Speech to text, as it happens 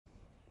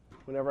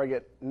Whenever I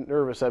get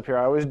nervous up here,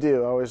 I always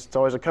do. It's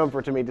always a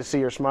comfort to me to see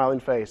your smiling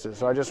faces.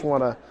 So I just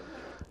want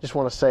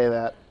to say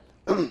that.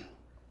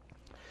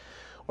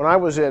 When I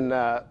was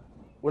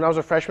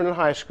a freshman in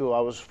high school,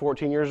 I was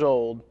 14 years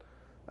old.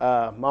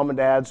 Mom and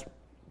Dad's,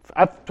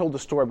 I've told the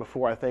story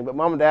before, I think, but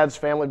Mom and Dad's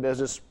family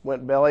business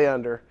went belly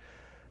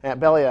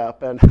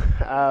up, and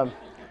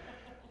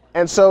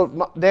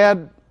so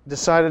Dad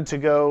decided to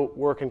go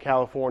work in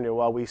California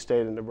while we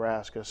stayed in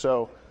Nebraska.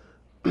 So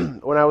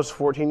when I was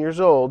 14 years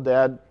old,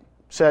 Dad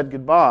said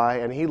goodbye,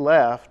 and he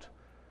left,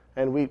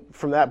 and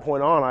from that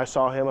point on, I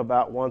saw him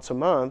about once a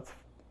month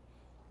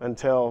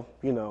until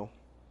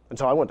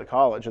I went to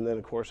college, and then,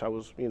 of course, I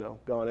was,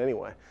 gone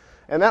anyway.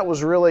 And that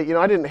was really,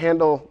 I didn't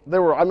handle, I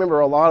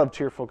remember a lot of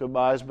tearful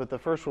goodbyes, but the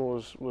first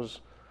one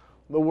was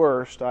the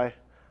worst. I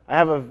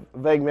have a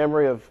vague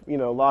memory of,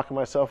 locking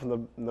myself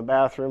in the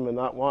bathroom and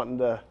not wanting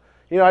to,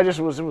 it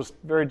was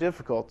very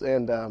difficult.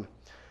 And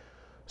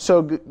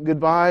so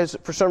goodbyes,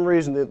 for some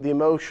reason, the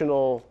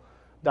emotional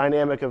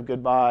dynamic of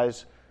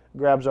goodbyes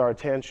grabs our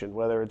attention,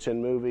 whether it's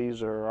in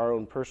movies or our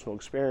own personal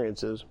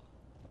experiences.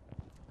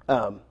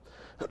 And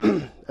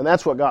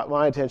that's what got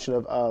my attention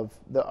of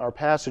our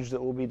passage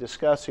that we'll be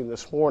discussing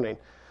this morning,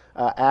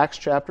 Acts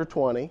chapter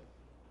 20,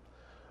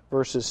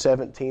 verses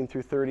 17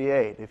 through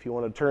 38. If you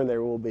want to turn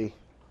there, we're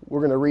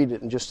going to read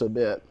it in just a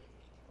bit.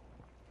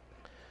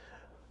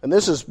 And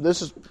this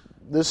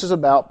is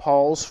about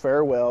Paul's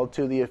farewell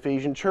to the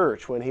Ephesian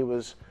church when he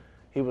was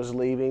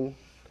leaving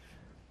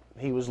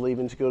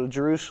to go to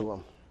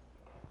Jerusalem.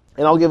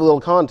 And I'll give a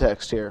little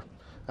context here.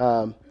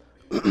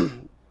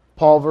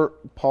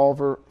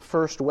 Paul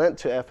first went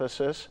to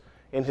Ephesus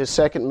in his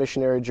second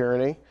missionary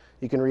journey.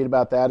 You can read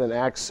about that in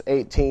Acts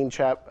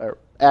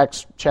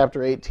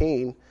chapter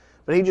 18.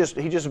 But he just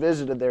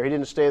visited there. He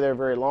didn't stay there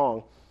very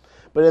long.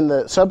 But in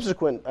the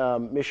subsequent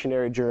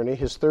missionary journey,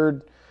 his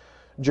third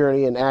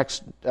journey in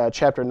Acts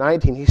chapter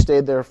 19, he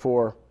stayed there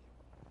for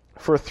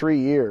 3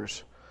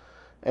 years.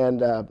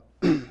 And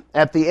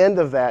at the end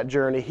of that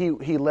journey,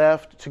 he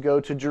left to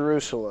go to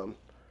Jerusalem.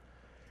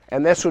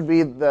 And this would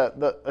be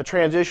a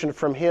transition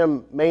from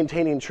him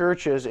maintaining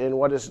churches in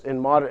what is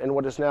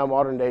now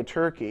modern day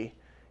Turkey,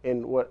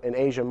 in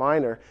Asia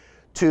Minor,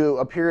 to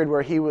a period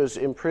where he was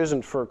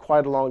imprisoned for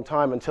quite a long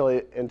time until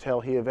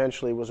he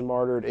eventually was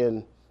martyred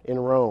in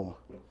Rome.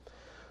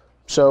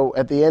 So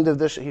at the end of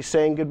this, he's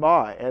saying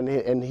goodbye,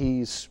 and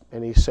he's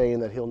saying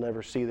that he'll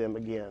never see them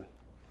again.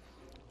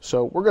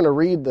 So we're going to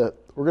read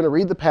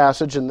the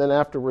passage, and then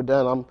after we're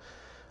done,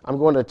 I'm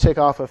going to tick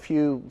off a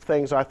few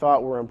things I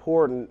thought were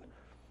important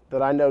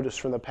that I noticed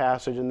from the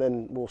passage, and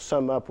then we'll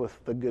sum up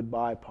with the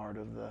goodbye part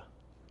of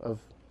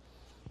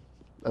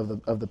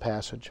the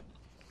passage.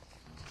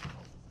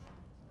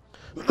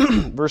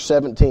 Verse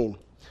 17.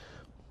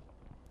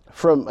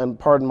 And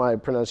pardon my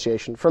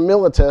pronunciation. From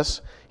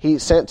Miletus he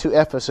sent to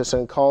Ephesus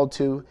and called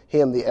to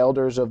him the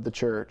elders of the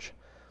church.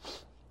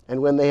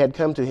 And when they had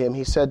come to him,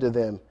 he said to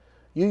them,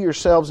 "You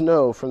yourselves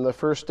know from the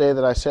first day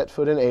that I set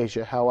foot in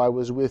Asia how I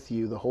was with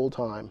you the whole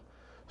time,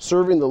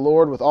 serving the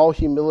Lord with all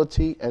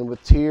humility and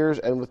with tears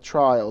and with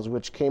trials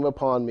which came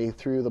upon me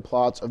through the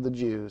plots of the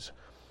Jews.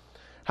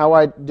 How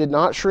I did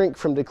not shrink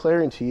from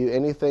declaring to you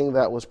anything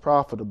that was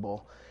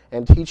profitable,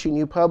 and teaching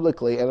you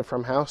publicly and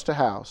from house to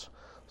house,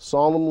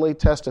 solemnly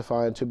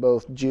testifying to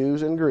both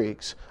Jews and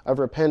Greeks of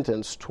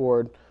repentance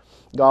toward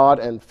God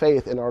and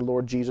faith in our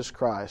Lord Jesus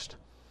Christ.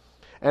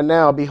 And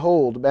now,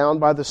 behold, bound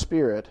by the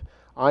Spirit,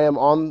 I am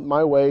on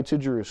my way to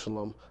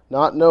Jerusalem,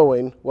 not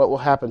knowing what will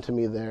happen to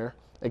me there,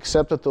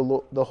 except that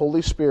the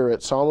Holy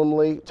Spirit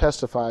solemnly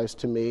testifies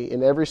to me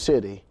in every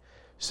city,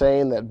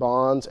 saying that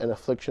bonds and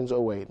afflictions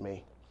await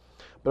me.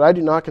 But I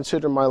do not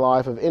consider my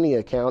life of any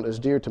account as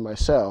dear to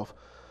myself,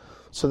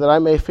 so that I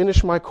may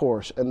finish my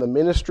course and the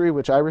ministry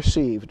which I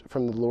received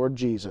from the Lord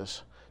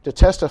Jesus, to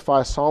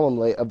testify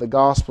solemnly of the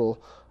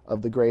gospel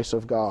of the grace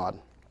of God.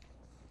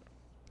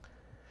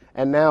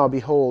 And now,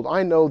 behold,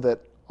 I know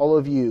that all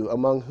of you,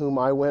 among whom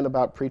I went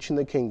about preaching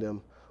the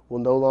kingdom, will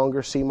no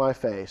longer see my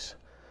face.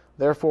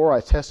 Therefore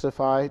I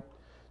testify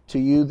to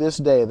you this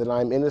day that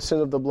I am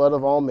innocent of the blood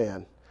of all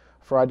men,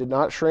 for I did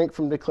not shrink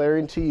from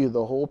declaring to you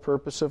the whole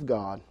purpose of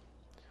God.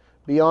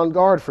 Be on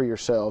guard for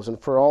yourselves and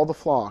for all the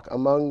flock,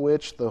 among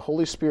which the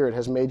Holy Spirit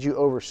has made you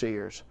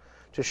overseers,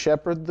 to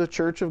shepherd the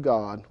church of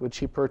God, which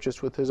he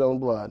purchased with his own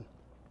blood.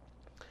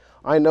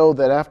 I know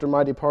that after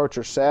my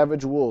departure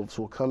savage wolves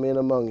will come in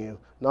among you,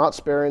 not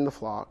sparing the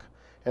flock,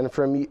 and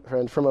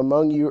from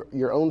among you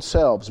your own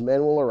selves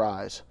men will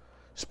arise,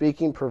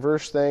 speaking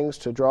perverse things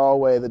to draw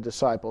away the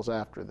disciples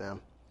after them.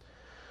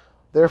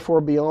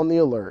 Therefore be on the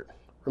alert,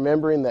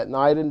 remembering that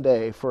night and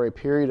day for a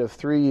period of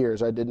 3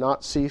 years I did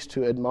not cease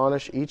to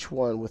admonish each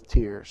one with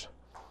tears.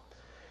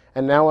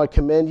 And now I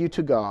commend you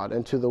to God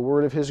and to the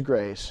word of his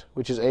grace,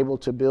 which is able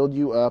to build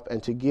you up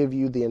and to give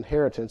you the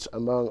inheritance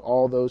among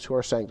all those who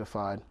are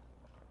sanctified.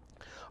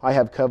 I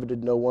have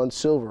coveted no one's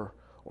silver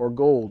or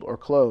gold or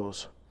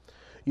clothes.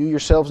 You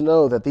yourselves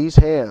know that these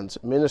hands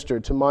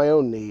ministered to my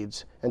own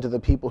needs and to the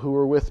people who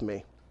were with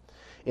me.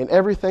 In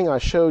everything I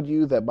showed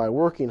you that by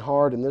working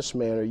hard in this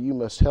manner you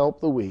must help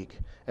the weak,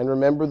 and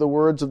remember the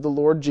words of the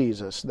Lord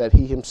Jesus, that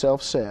he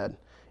himself said,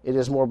 It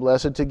is more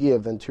blessed to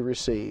give than to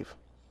receive.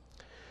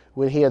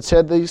 When he had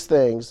said these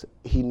things,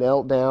 he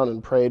knelt down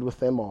and prayed with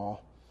them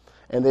all.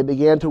 And they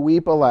began to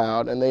weep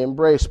aloud, and they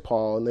embraced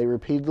Paul, and they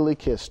repeatedly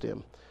kissed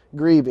him,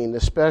 grieving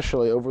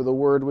especially over the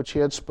word which he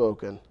had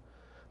spoken,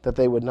 that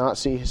they would not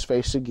see his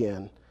face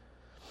again.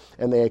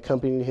 And they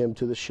accompanied him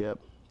to the ship.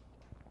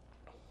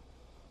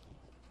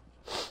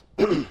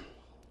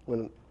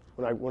 When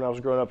I was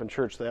growing up in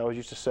church, they always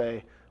used to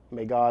say,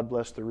 "May God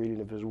bless the reading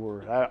of His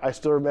Word." I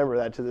still remember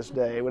that to this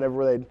day.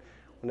 Whenever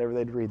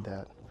they'd read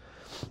that.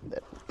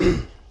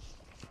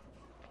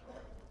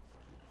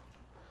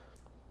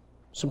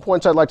 Some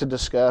points I'd like to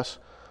discuss.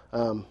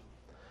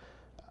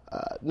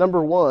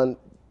 Number one,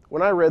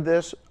 when I read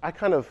this, I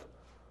kind of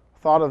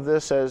thought of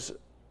this as,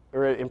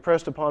 or it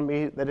impressed upon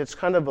me that it's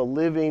kind of a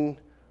living.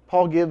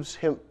 Paul gives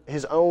him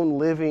his own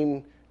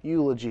living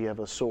eulogy of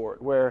a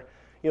sort, where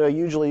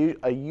usually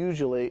a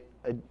eulogy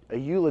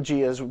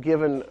is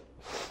given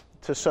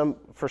to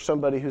for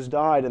somebody who's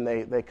died, and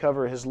they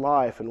cover his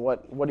life and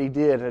what he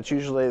did, and it's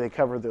usually they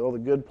cover all the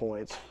good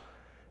points,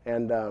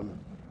 and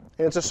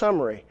it's a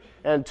summary.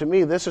 And to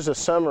me, this is a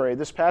summary.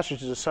 This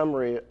passage is a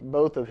summary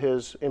both of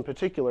his, in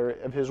particular,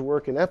 of his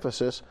work in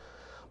Ephesus,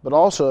 but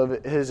also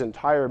of his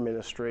entire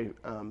ministry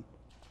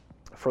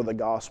for the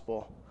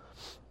gospel.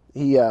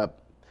 He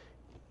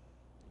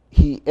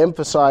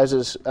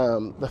emphasizes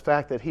the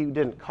fact that he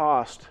didn't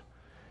cost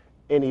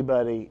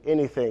anybody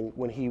anything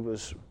when he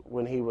was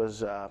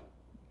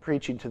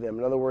preaching to them.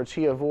 In other words,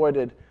 he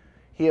avoided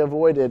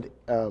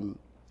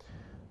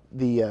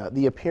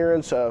the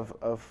appearance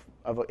of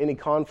any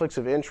conflicts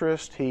of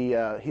interest.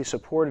 He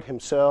supported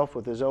himself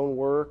with his own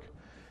work.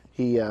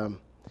 He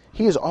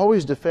is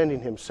always defending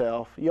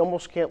himself. You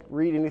almost can't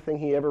read anything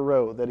he ever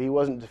wrote that he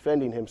wasn't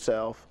defending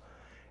himself.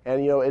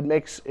 And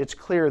it's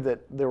clear that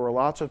there were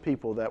lots of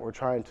people that were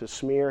trying to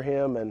smear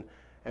him and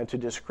to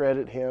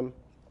discredit him.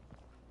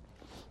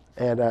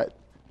 And I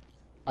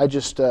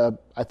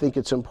think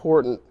it's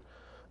important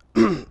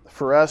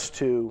for us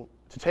to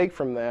take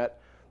from that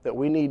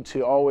we need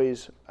to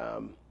always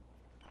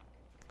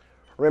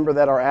remember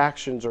that our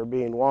actions are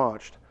being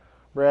watched.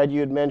 Brad,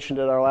 you had mentioned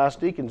at our last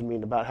deacons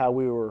meeting about how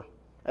we were,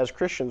 as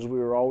Christians, we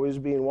were always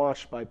being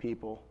watched by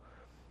people.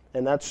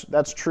 And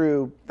that's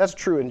true. That's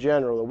true in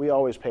general, that we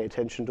always pay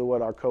attention to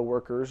what our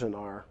coworkers and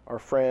our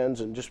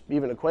friends and just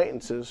even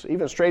acquaintances,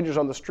 even strangers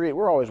on the street,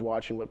 we're always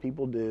watching what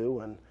people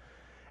do.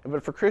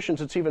 But for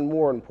Christians, it's even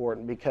more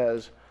important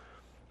because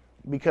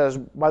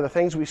by the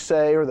things we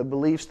say or the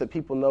beliefs that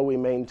people know we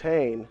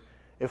maintain,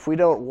 if we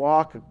don't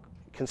walk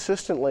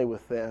consistently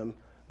with them,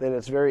 then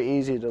it's very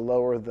easy to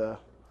lower the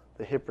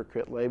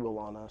hypocrite label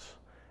on us.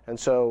 And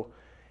so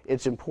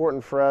it's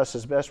important for us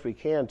as best we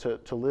can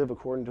to live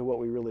according to what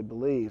we really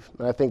believe.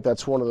 And I think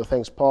that's one of the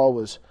things Paul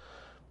was,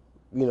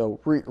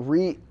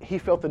 he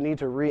felt the need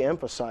to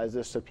re-emphasize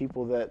this to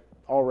people that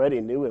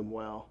already knew him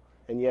well,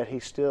 and yet he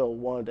still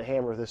wanted to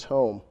hammer this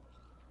home.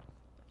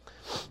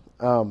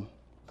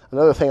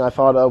 Another thing I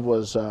thought of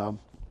was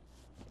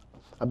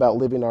about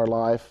living our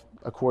life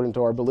according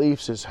to our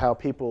beliefs is how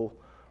people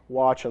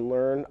watch and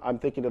learn. I'm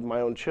thinking of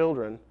my own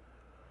children.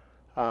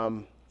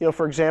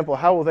 For example,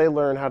 how will they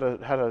learn how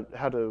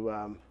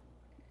to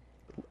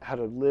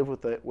live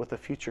with a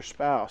future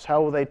spouse?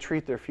 How will they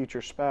treat their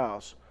future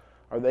spouse?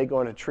 Are they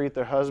going to treat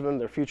their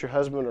future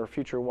husband or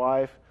future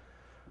wife,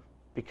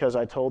 because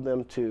I told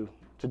them to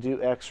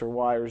do X or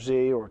Y or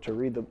Z, or to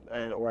read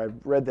or I've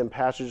read them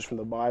passages from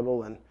the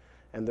Bible, and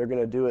they're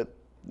going to do it?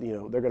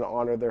 They're going to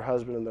honor their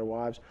husband and their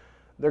wives.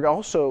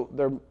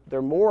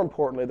 They're more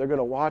importantly, they're going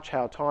to watch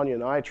how Tanya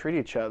and I treat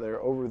each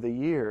other over the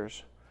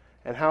years.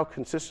 And how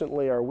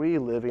consistently are we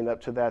living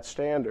up to that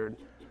standard?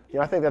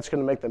 I think that's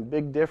going to make them a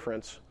big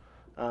difference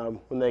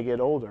when they get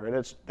older.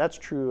 And that's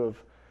true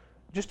of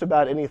just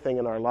about anything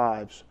in our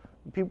lives.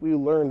 People you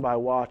learn by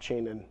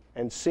watching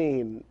and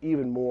seeing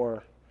even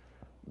more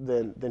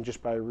than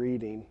just by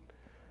reading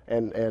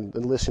and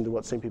listening to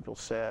what some people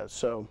say.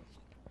 So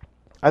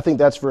I think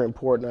that's very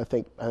important. I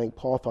think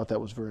Paul thought that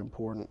was very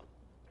important.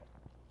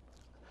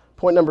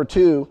 Point number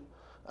 2.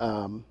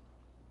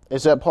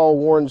 Is that Paul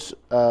warns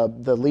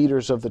the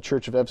leaders of the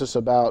church of Ephesus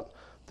about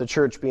the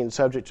church being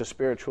subject to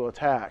spiritual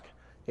attack.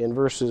 In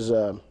verses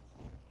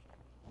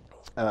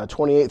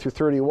 28 through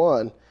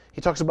 31,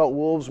 he talks about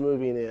wolves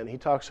moving in. He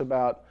talks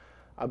about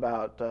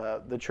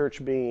the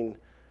church being,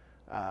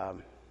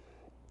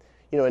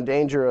 in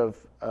danger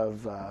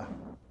of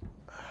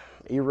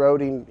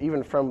eroding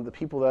even from the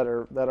people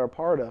that are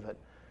part of it.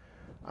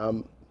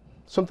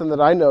 Something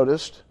that I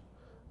noticed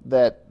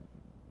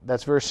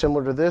that's very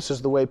similar to this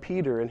is the way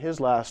Peter, in his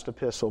last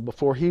epistle,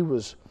 before he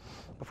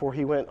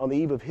went on the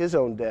eve of his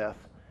own death,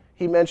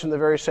 he mentioned the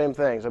very same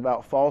things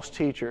about false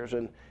teachers.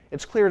 And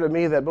it's clear to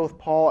me that both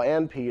Paul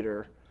and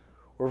Peter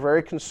were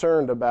very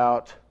concerned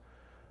about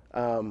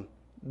the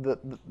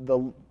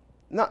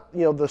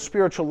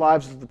spiritual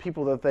lives of the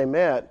people that they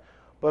met,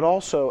 but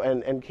also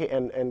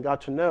and got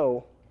to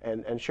know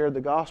and shared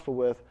the gospel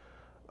with.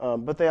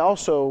 But they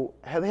also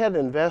had an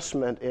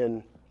investment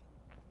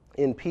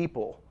in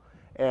people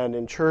and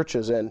in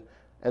churches, and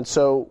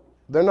so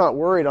they're not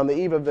worried on the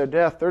eve of their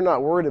death. They're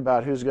not worried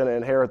about who's going to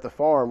inherit the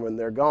farm when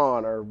they're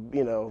gone, or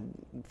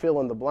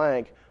fill in the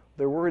blank.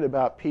 They're worried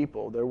about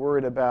people. They're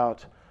worried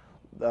about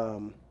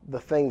the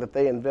thing that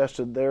they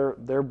invested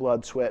their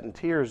blood, sweat, and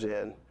tears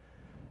in,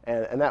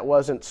 and that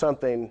wasn't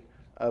something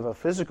of a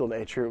physical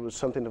nature. It was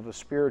something of a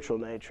spiritual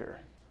nature.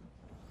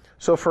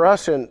 So for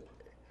us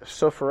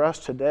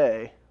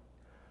today,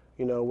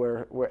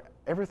 where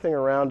everything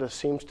around us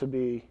seems to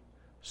be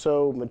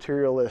so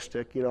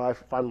materialistic, I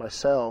find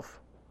myself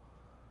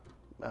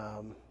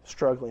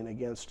struggling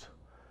against,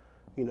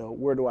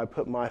 where do I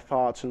put my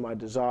thoughts and my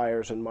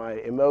desires and my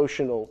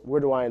emotional?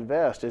 Where do I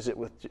invest? Is it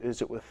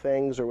with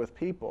things or with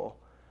people?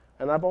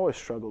 And I've always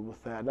struggled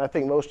with that, and I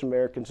think most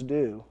Americans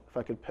do.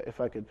 If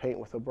I could paint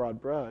with a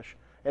broad brush,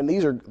 and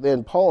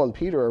then Paul and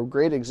Peter are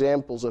great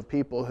examples of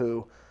people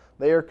who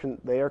they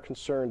are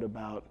concerned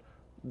about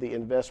the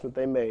investment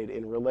they made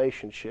in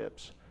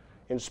relationships,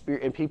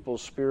 in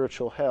people's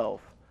spiritual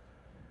health,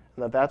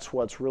 and that's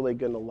what's really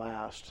going to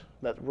last.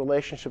 That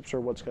relationships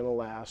are what's going to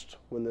last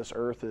when this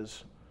earth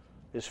is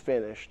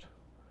finished,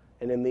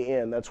 and in the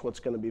end, that's what's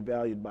going to be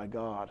valued by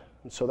God.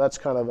 And so that's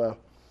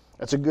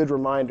a good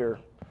reminder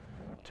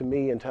to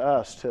me and to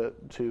us to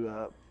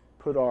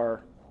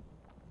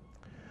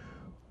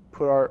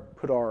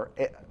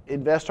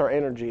invest our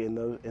energy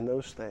in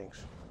those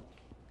things,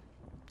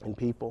 in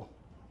people.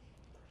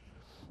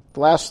 The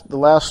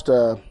last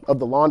of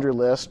the laundry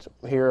list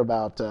here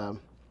about the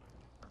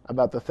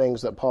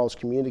things that Paul's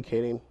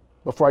communicating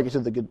before I get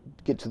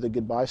to the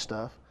goodbye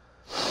stuff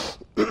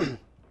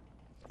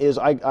is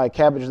I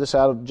cabbaged this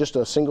out of just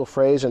a single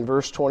phrase in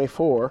verse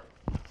 24,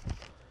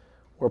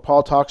 where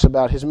Paul talks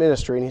about his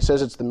ministry, and he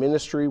says it's the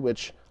ministry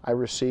which I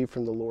received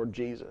from the Lord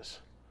Jesus.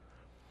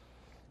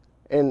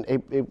 And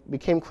it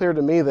became clear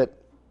to me that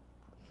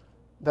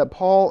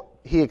Paul,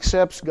 he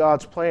accepts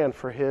God's plan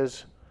for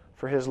his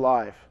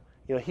life.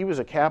 He was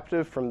a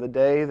captive from the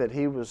day that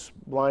he was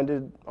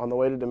blinded on the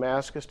way to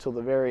Damascus till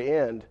the very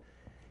end.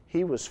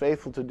 He was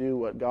faithful to do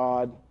what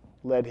God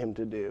led him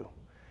to do.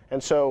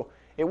 And so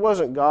it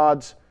wasn't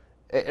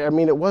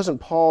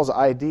Paul's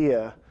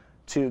idea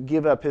to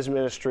give up his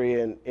ministry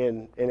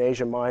in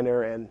Asia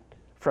Minor and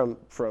from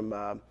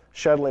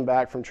shuttling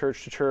back from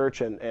church to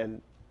church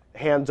and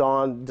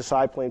hands-on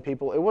discipling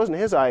people. It wasn't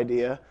his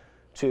idea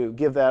to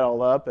give that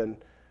all up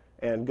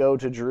and go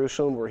to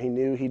Jerusalem, where he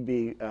knew he'd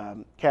be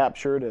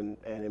captured and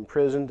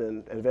imprisoned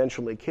and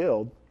eventually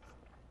killed.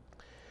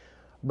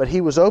 But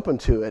he was open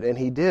to it, and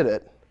he did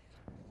it.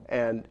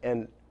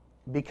 And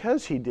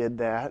because he did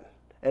that,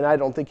 and I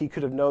don't think he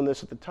could have known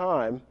this at the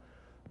time,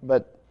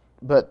 but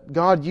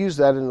God used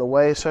that in a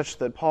way such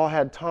that Paul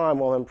had time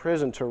while in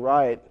prison to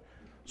write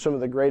some of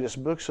the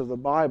greatest books of the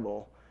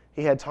Bible.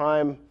 He had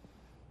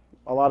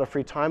a lot of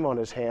free time on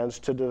his hands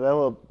to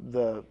develop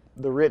the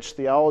rich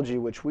theology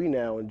which we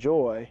now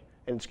enjoy,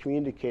 and it's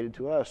communicated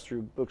to us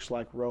through books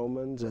like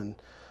Romans and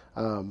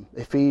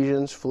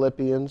Ephesians,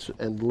 Philippians,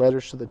 and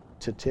letters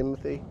to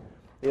Timothy.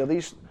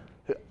 These.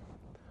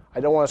 I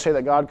don't want to say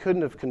that God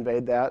couldn't have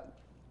conveyed that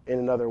in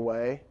another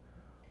way,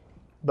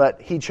 but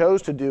he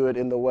chose to do it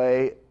in the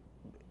way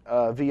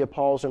via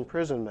Paul's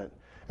imprisonment.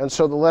 And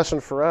so the lesson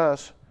for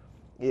us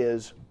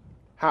is,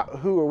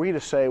 who are we to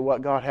say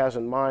what God has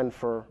in mind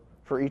for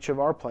each of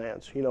our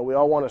plans? We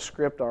all want to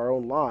script our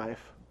own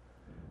life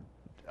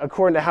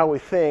according to how we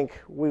think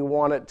we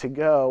want it to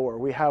go,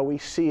 or how we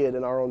see it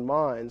in our own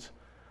minds.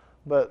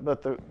 But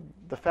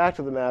the fact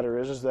of the matter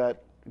is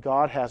that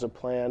God has a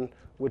plan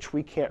which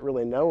we can't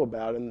really know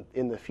about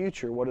in the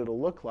future, what it'll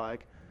look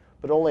like.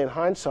 But only in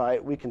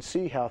hindsight we can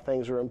see how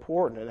things are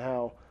important and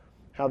how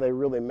they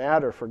really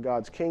matter for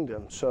God's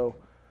kingdom. So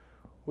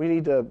we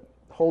need to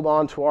hold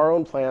on to our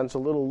own plans a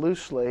little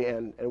loosely,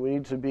 and we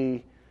need to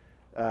be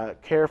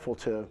careful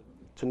to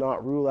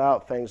not rule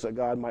out things that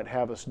God might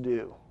have us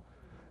do.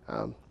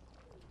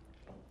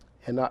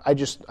 And I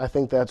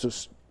think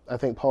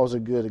Paul's a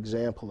good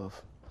example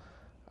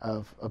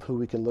of who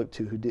we can look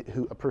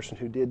to, a person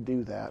who did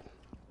do that.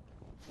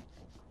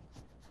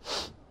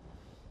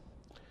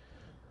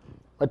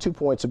 My 2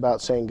 points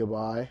about saying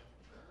goodbye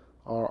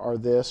are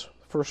this.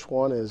 First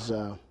one is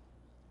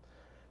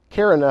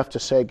care enough to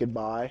say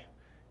goodbye,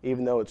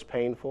 even though it's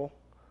painful.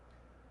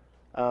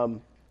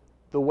 The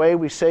way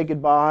we say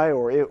goodbye,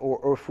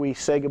 or if we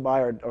say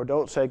goodbye or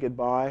don't say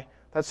goodbye,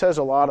 that says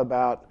a lot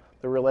about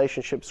the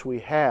relationships we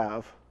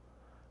have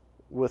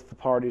with the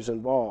parties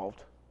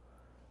involved.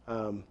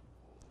 A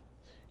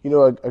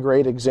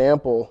great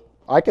example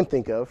I can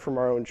think of from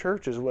our own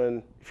church is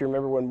if you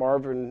remember when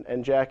Marvin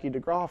and Jackie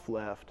DeGroff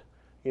left,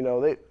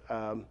 they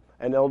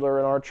an elder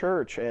in our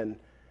church, and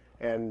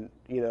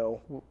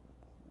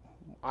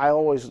I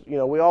always,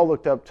 we all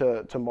looked up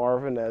to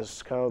Marvin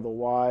as kind of the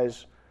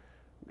wise,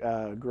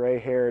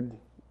 gray-haired,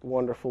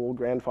 wonderful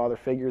grandfather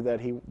figure that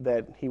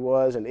he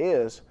was and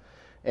is,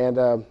 and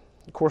of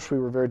course we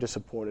were very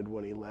disappointed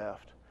when he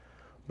left.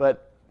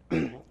 But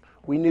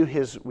we knew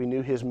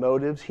his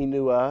motives. He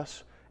knew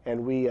us,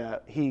 and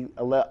he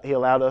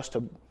allowed us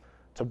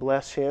to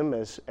bless him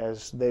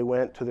as they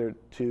went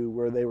to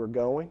where they were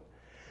going.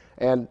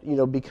 And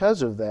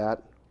because of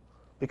that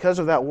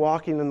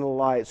walking in the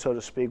light, so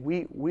to speak,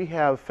 we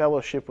have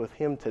fellowship with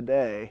him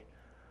today,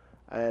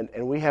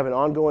 and we have an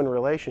ongoing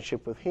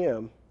relationship with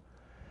him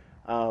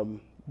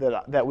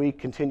that we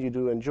continue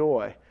to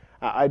enjoy.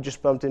 I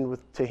just bumped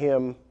into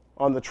him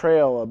on the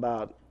trail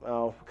about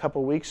a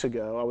couple weeks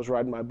ago. I was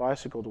riding my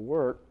bicycle to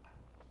work,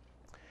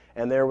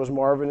 and there was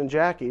Marvin and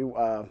Jackie.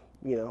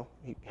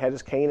 He had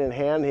his cane in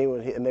hand,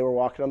 and they were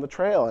walking on the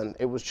trail, and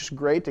it was just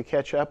great to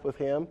catch up with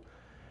him.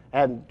 I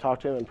hadn't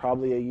talked to him in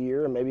probably a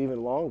year, maybe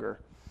even longer.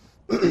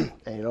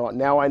 And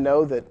now I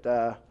know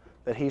that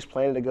he's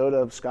planning to go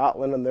to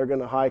Scotland, and they're going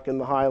to hike in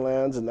the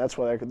Highlands, and that's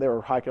why they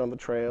were hiking on the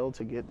trail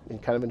to get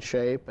in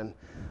shape. And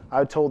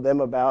I told them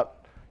about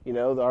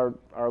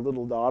our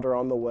little daughter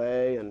on the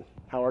way and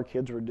how our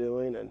kids were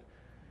doing, and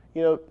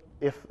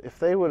if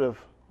they would have.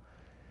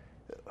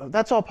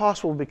 That's all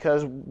possible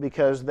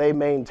because they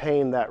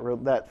maintain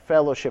that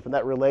fellowship and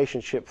that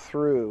relationship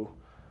through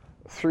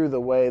the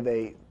way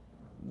they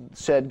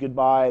said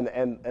goodbye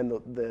and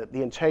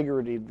the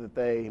integrity that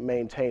they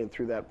maintained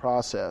through that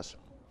process.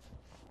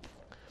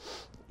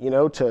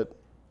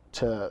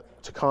 To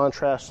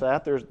contrast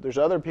that, there's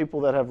other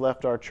people that have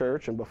left our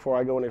church, and before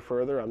I go any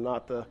further, I'm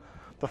not the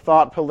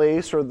thought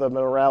police or the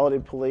morality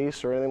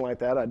police or anything like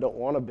that. I don't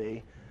want to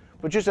be.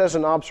 But just as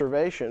an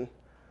observation,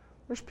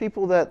 there's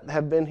people that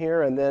have been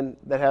here and then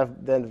that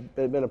have then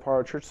been a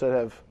part of church that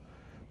have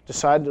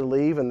decided to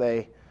leave, and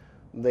they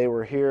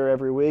were here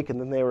every week,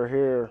 and then they were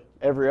here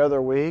every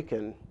other week,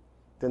 and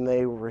then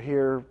they were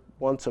here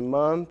once a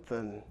month,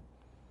 and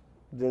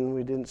then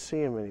we didn't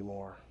see them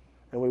anymore,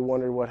 and we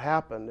wondered what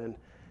happened,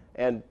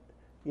 and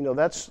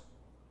that's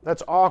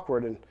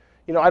awkward, and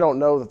I don't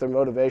know that their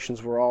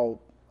motivations were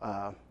all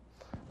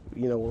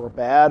were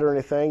bad or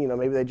anything.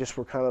 Maybe they just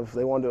were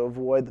they wanted to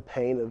avoid the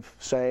pain of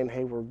saying,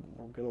 hey, we're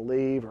going to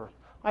leave, or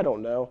I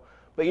don't know.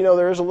 But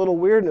there is a little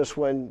weirdness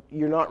when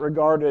you're not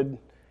regarded.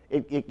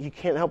 You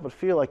can't help but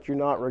feel like you're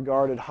not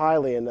regarded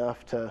highly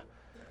enough to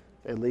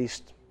at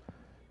least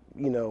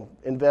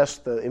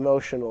invest the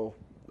emotional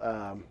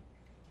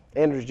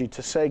energy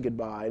to say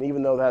goodbye. And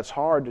even though that's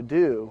hard to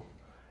do,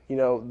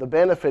 the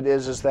benefit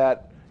is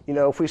that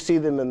if we see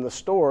them in the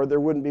store, there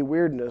wouldn't be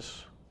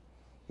weirdness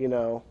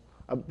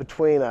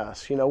between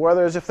us.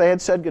 Whether as if they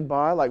had said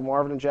goodbye, like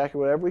Marvin and Jackie,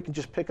 whatever, we could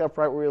just pick up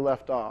right where we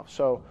left off.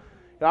 So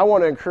I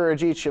want to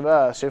encourage each of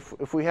us,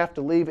 if we have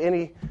to leave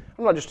any,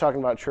 I'm not just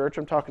talking about church,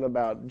 I'm talking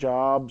about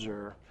jobs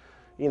or,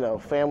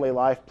 family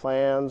life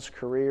plans,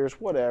 careers,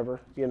 whatever,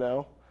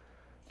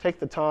 take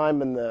the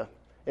time and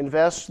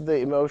invest the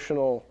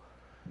emotional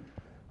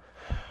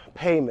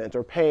payment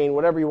or pain,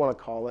 whatever you want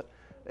to call it,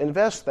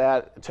 invest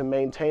that to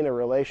maintain a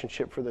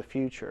relationship for the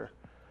future.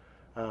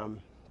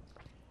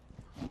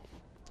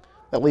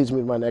 That leads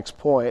me to my next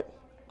point.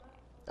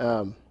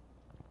 For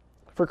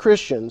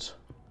Christians,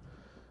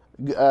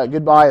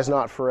 goodbye is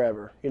not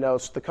forever.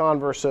 It's the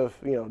converse of,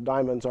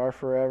 diamonds are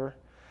forever.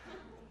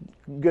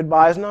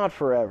 Goodbye is not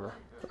forever.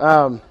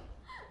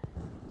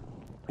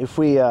 If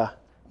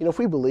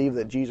we believe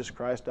that Jesus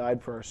Christ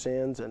died for our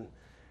sins, and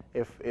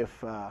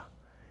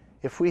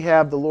if we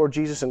have the Lord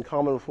Jesus in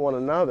common with one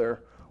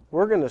another,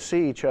 we're going to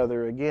see each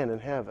other again in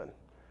heaven.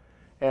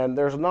 And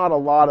there's not a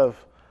lot of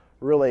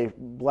really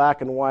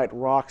black and white,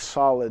 rock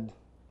solid,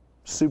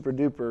 super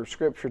duper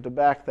scripture to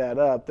back that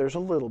up. There's a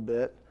little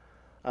bit.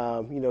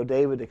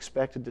 David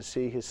expected to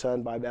see his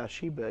son by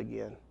Bathsheba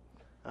again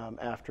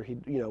after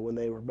when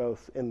they were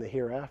both in the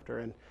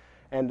hereafter,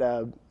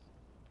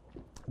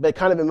 but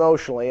kind of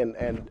emotionally.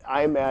 And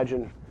I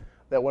imagine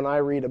that when I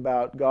read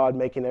about God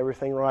making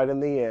everything right in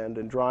the end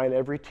and drying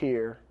every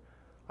tear,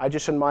 I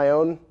just in my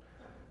own,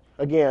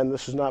 again,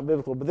 this is not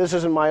biblical, but this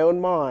is in my own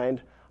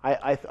mind.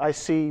 I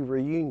see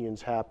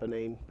reunions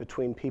happening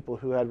between people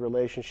who had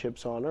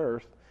relationships on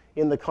earth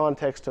in the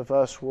context of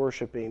us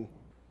worshiping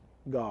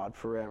God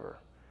forever.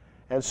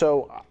 And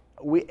so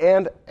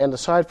and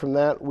aside from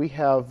that, we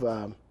have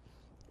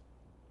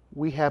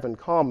in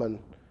common,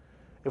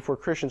 if we're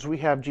Christians, we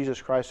have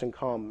Jesus Christ in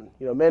common.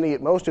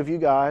 Most of you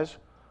guys,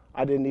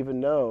 I didn't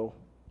even know.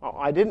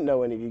 I didn't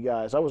know any of you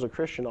guys. I was a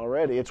Christian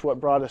already. It's what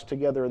brought us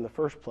together in the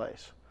first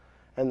place.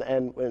 And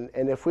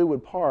if we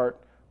would part,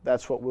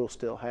 that's what we'll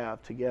still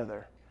have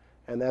together,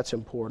 and that's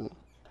important.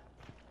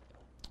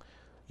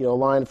 A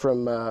line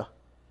from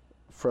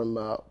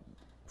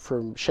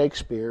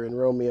Shakespeare in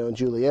Romeo and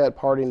Juliet: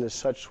 "Parting is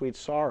such sweet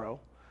sorrow."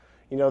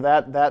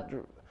 That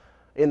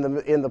in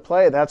the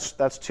play,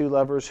 that's two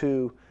lovers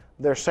who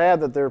they're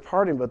sad that they're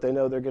parting, but they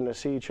know they're going to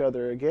see each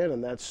other again,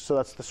 and that's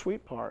the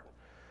sweet part,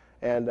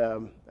 and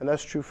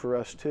that's true for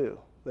us too.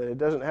 That it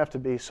doesn't have to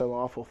be some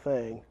awful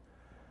thing.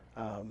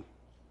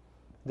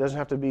 It doesn't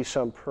have to be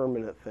some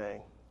permanent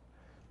thing.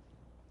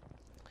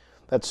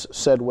 That's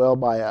said well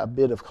by a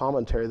bit of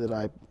commentary that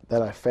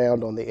I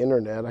found on the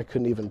internet. I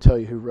couldn't even tell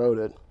you who wrote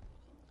it.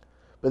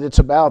 But it's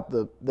about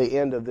the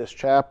end of this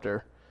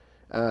chapter,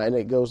 and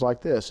it goes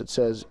like this. It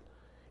says,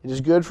 It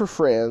is good for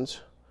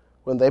friends,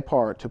 when they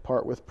part, to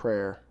part with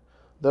prayer.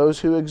 Those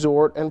who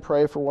exhort and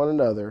pray for one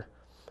another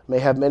may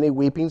have many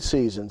weeping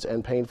seasons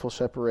and painful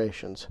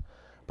separations,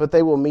 but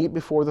they will meet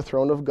before the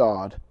throne of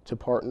God to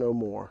part no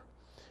more.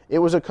 It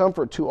was a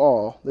comfort to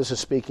all. This is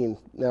speaking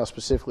now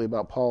specifically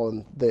about Paul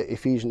and the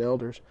Ephesian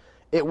elders.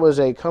 It was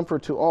a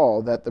comfort to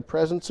all that the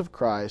presence of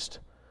Christ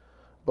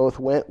both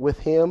went with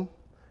him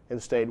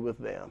and stayed with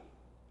them.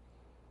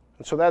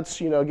 And so that's,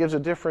 gives a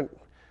different,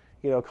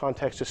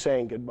 context to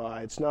saying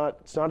goodbye. It's not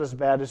as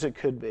bad as it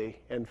could be,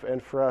 and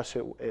for us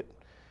it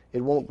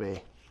won't be.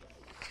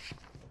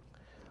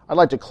 I'd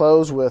like to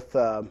close with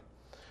the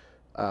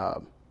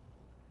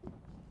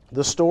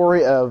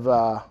story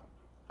of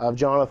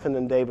Jonathan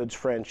and David's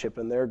friendship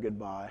and their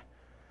goodbye.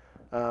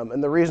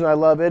 And the reason I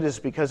love it is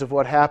because of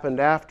what happened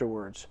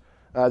afterwards.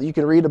 You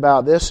can read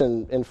about this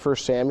in 1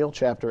 Samuel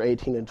chapter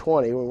 18 and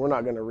 20. We're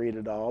not going to read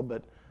it all,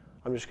 but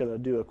I'm just going to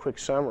do a quick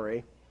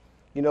summary.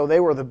 They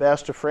were the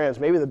best of friends,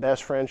 maybe the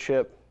best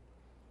friendship,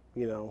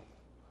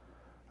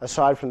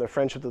 aside from the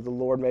friendship that the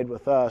Lord made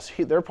with us.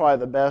 They're probably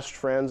the best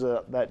friends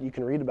that you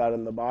can read about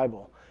in the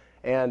Bible.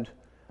 And,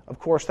 of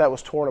course, that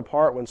was torn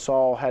apart when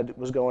Saul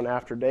was going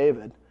after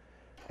David.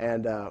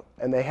 And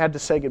they had to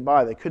say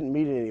goodbye. They couldn't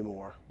meet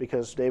anymore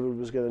because David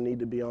was going to need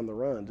to be on the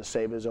run to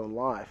save his own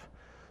life.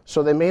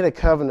 So they made a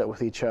covenant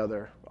with each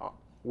other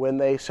when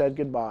they said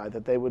goodbye,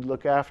 that they would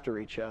look after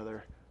each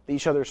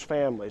other's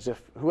families.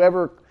 If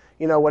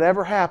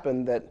whatever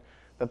happened,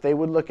 that they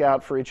would look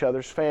out for each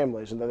other's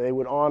families and that they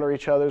would honor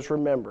each other's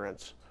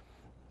remembrance.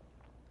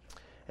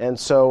 And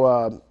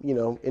so,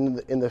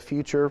 in the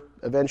future,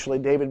 eventually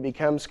David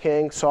becomes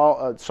king.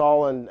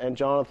 Saul and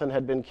Jonathan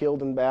had been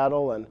killed in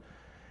battle,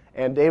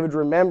 and David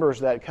remembers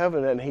that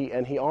covenant,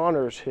 and he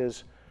honors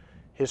his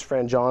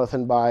friend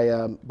Jonathan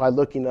by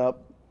looking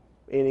up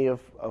any of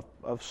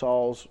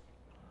Saul's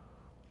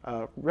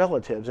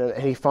relatives, and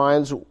he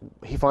finds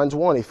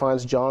one. He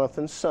finds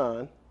Jonathan's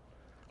son.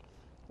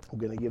 I'm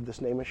going to give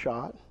this name a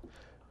shot,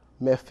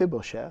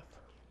 Mephibosheth,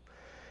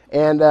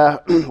 and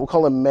we'll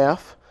call him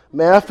Meph.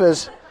 Meph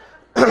is,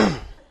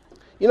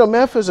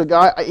 Meph is a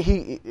guy.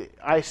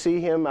 I see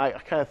him. I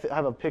kind of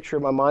have a picture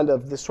in my mind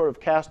of this sort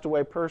of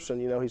castaway person.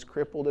 He's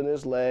crippled in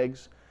his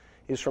legs.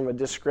 He's from a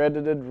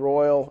discredited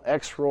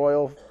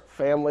ex-royal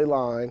family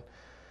line,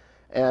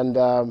 and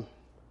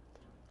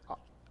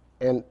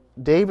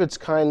David's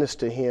kindness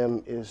to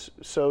him is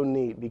so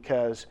neat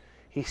because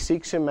he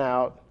seeks him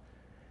out.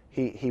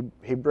 He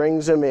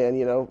brings him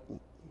in.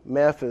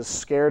 Meph is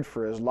scared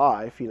for his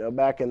life.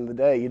 Back in the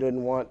day, you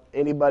didn't want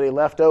anybody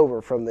left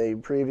over from the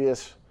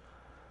previous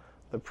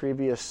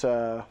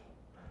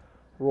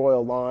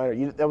royal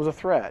line. That was a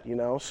threat.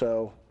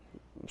 So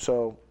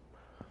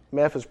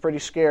Meph is pretty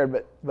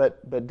scared,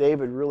 but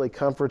David really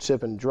comforts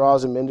him and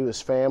draws him into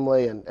his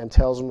family and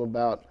tells him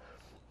about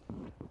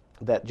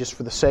that just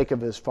for the sake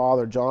of his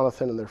father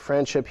Jonathan and their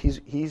friendship,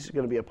 he's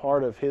going to be a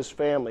part of his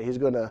family. He's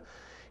going to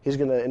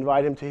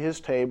invite him to his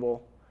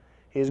table.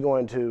 He's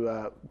going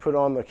to put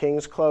on the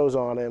king's clothes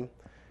on him,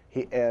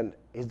 and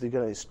he's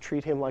going to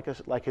treat him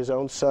like his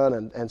own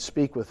son and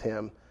speak with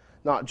him,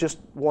 not just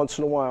once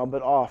in a while,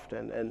 but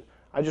often. And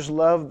I just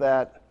love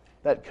that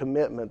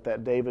commitment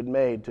that David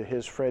made to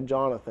his friend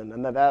Jonathan,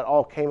 and that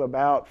all came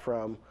about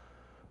from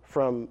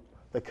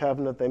the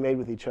covenant they made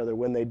with each other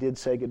when they did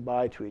say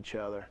goodbye to each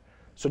other.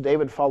 So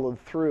David followed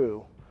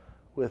through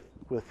with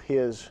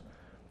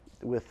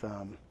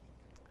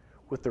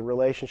the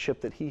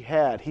relationship that he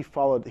had. He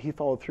followed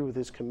through with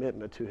his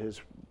commitment to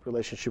his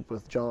relationship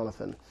with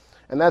Jonathan,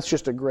 and that's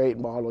just a great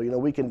model.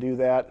 We can do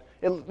that.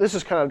 This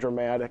is kind of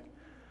dramatic,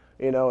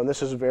 and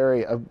this is a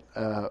very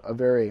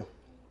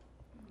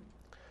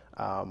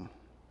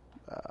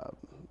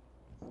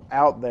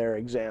out there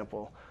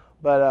example.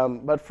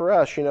 But for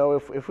us,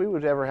 if we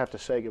would ever have to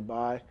say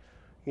goodbye,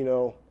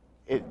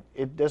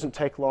 it doesn't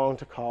take long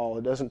to call.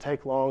 It doesn't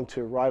take long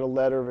to write a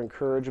letter of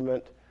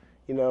encouragement.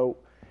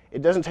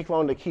 It doesn't take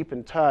long to keep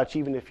in touch,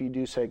 even if you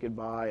do say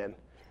goodbye.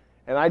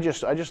 And I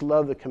just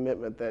love the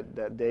commitment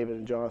that David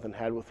and Jonathan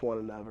had with one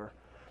another.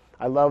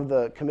 I love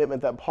the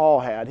commitment that Paul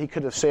had. He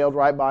could have sailed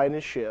right by in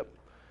his ship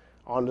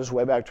on his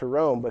way back to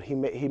Rome, but he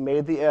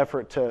made the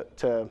effort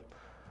to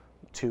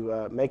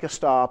make a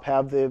stop,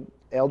 have the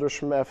elders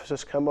from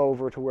Ephesus come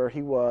over to where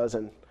he was,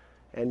 and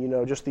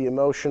just the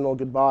emotional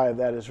goodbye of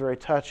that is very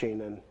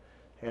touching,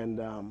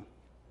 and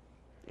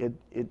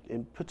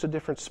it puts a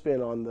different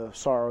spin on the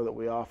sorrow that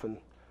we often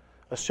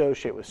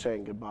associate with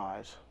saying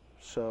goodbyes.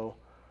 So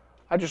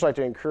I'd just like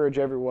to encourage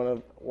every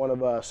one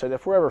of us that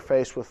if we're ever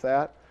faced with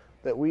that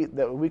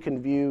we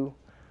can view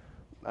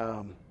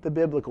the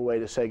biblical way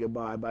to say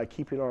goodbye by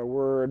keeping our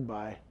word,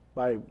 by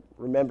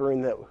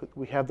remembering that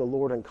we have the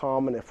Lord in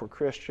common if we're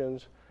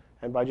Christians,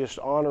 and by just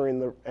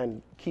honoring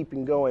and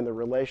keeping going the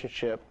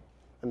relationship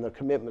and the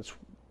commitments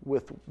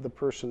with the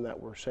person that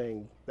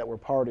we're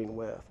parting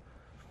with.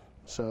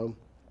 So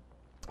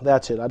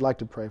that's it. I'd like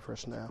to pray for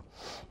us now.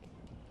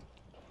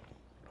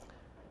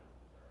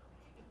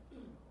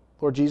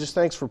 Lord Jesus,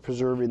 thanks for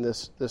preserving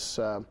this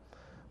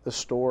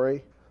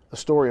story. the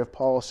story of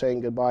Paul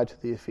saying goodbye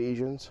to the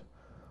Ephesians.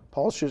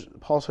 Paul's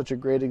such a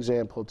great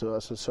example to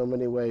us in so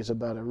many ways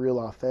about a real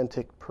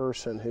authentic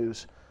person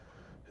who's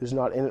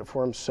not in it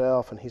for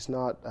himself, and he's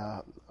not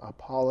a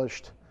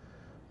polished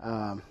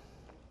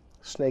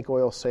snake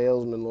oil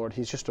salesman, Lord.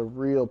 He's just a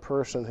real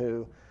person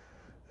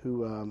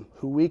who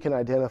we can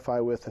identify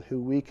with and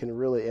who we can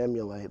really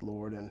emulate,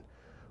 Lord. And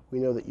we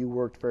know that you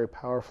worked very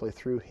powerfully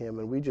through him,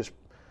 and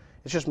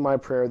it's just my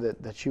prayer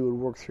that you would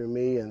work through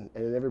me and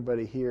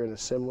everybody here in a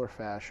similar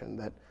fashion,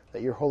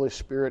 that your Holy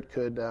Spirit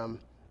could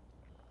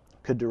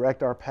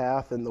direct our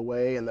path in the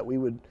way that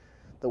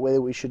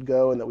we should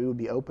go, and that we would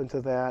be open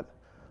to that.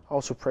 I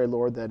also pray,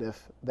 Lord, that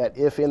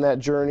if in that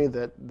journey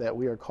that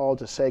we are called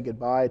to say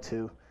goodbye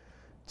to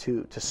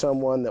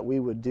someone, that we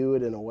would do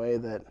it in a way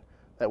that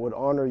would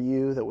honor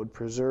you, that would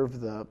preserve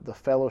the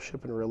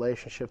fellowship and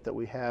relationship that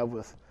we have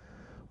with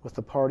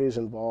the parties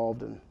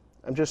involved. And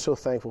I'm just so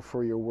thankful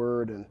for your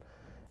word and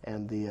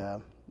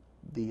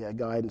the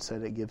guidance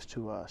that it gives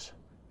to us.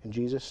 In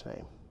Jesus'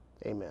 name,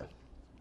 amen.